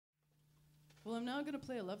Well, I'm now going to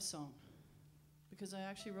play a love song because I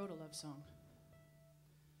actually wrote a love song.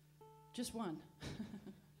 Just one.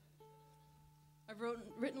 I've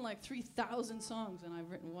written like 3,000 songs, and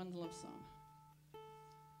I've written one love song.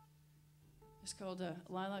 It's called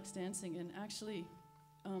Lilacs Dancing, and actually,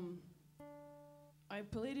 I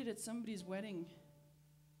played it at somebody's wedding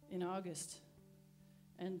in August,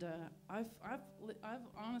 and I've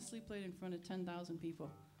honestly played in front of 10,000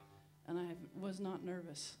 people, and I was not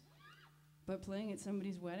nervous. But playing at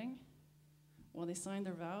somebody's wedding, while they signed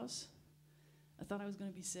their vows, I thought I was going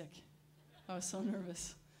to be sick. I was so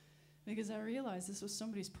nervous because I realized this was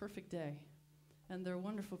somebody's perfect day, and they're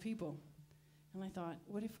wonderful people. And I thought,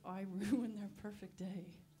 what if I ruin their perfect day?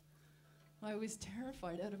 I was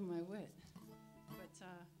terrified out of my wit. But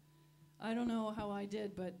I don't know how I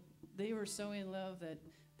did, but they were so in love that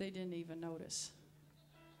they didn't even notice.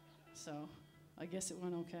 So I guess it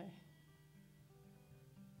went okay.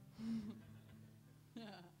 Yeah.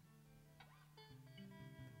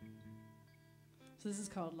 So this is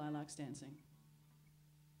called Lilacs Dancing.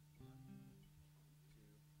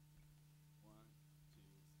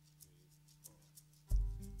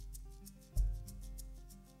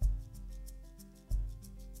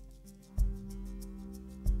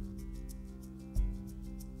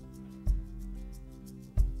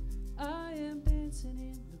 I am dancing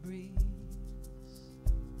in the breeze,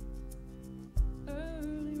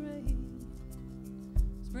 early rain,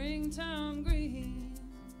 springtime green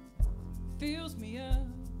fills me up.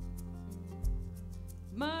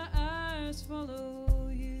 My eyes follow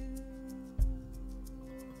you.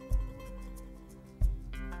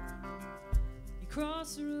 You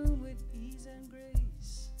cross the room with ease and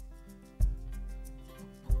grace.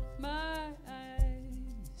 My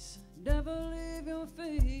eyes never leave your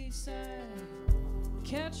face. I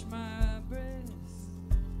catch my breath,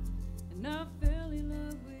 and I fell in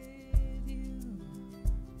love with you.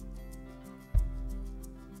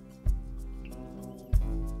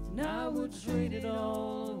 And I would trade it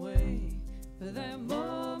all away for that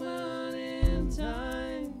moment in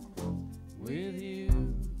time with you.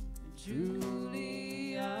 And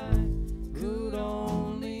truly I could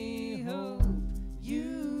only hope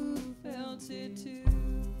you felt it too.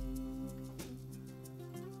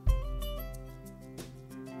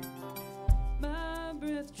 My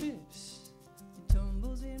breath trips and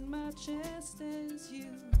tumbles in my chest as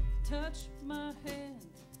you touch my hand.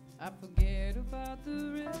 I forget about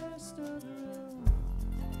the rest of the road.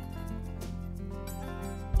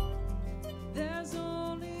 There's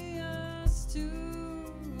only us two,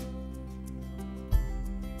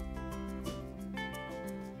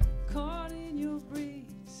 caught in your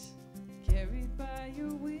breeze, carried by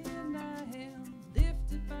your wind. I am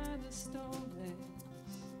lifted by the storm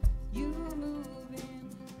as you move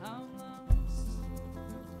in. I'm lost.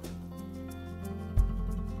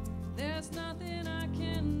 There's nothing I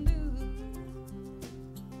can do.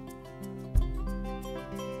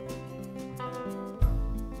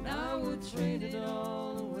 I would trade it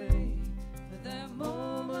all away for that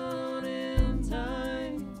moment in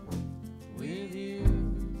time with you.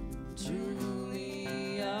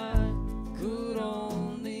 Truly I could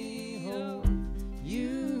only hope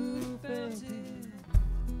you felt it.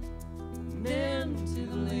 And into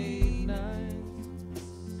the late nights,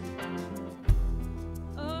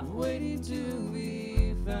 waiting to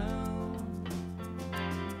be found,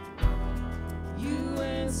 you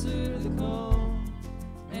answer the call.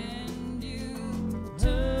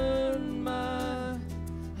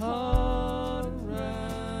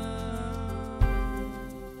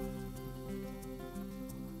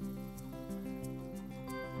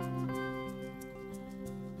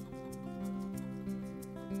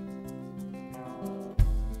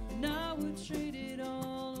 Trade it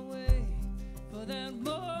all away for that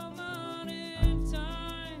moment in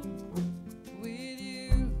time with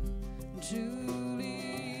you.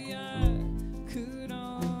 Truly I could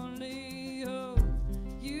only hope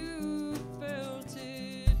you felt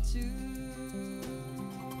it too.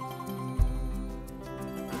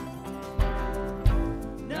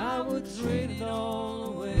 And I would trade it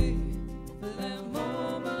all away for that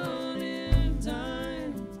moment in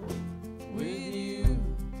time with you.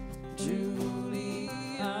 Truly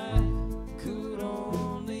I could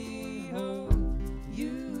only hope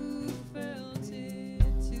you felt it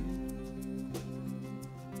too.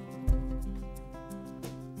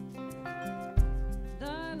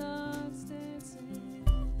 Lilacs dancing,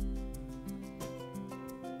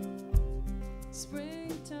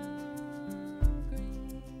 springtime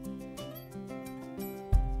green.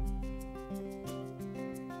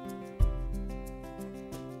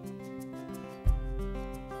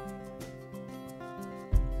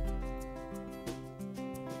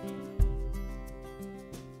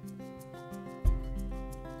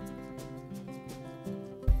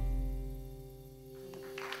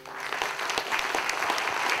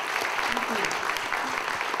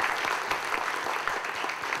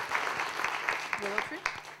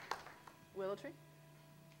 Willow Tree?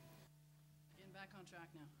 Getting back on track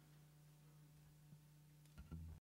now.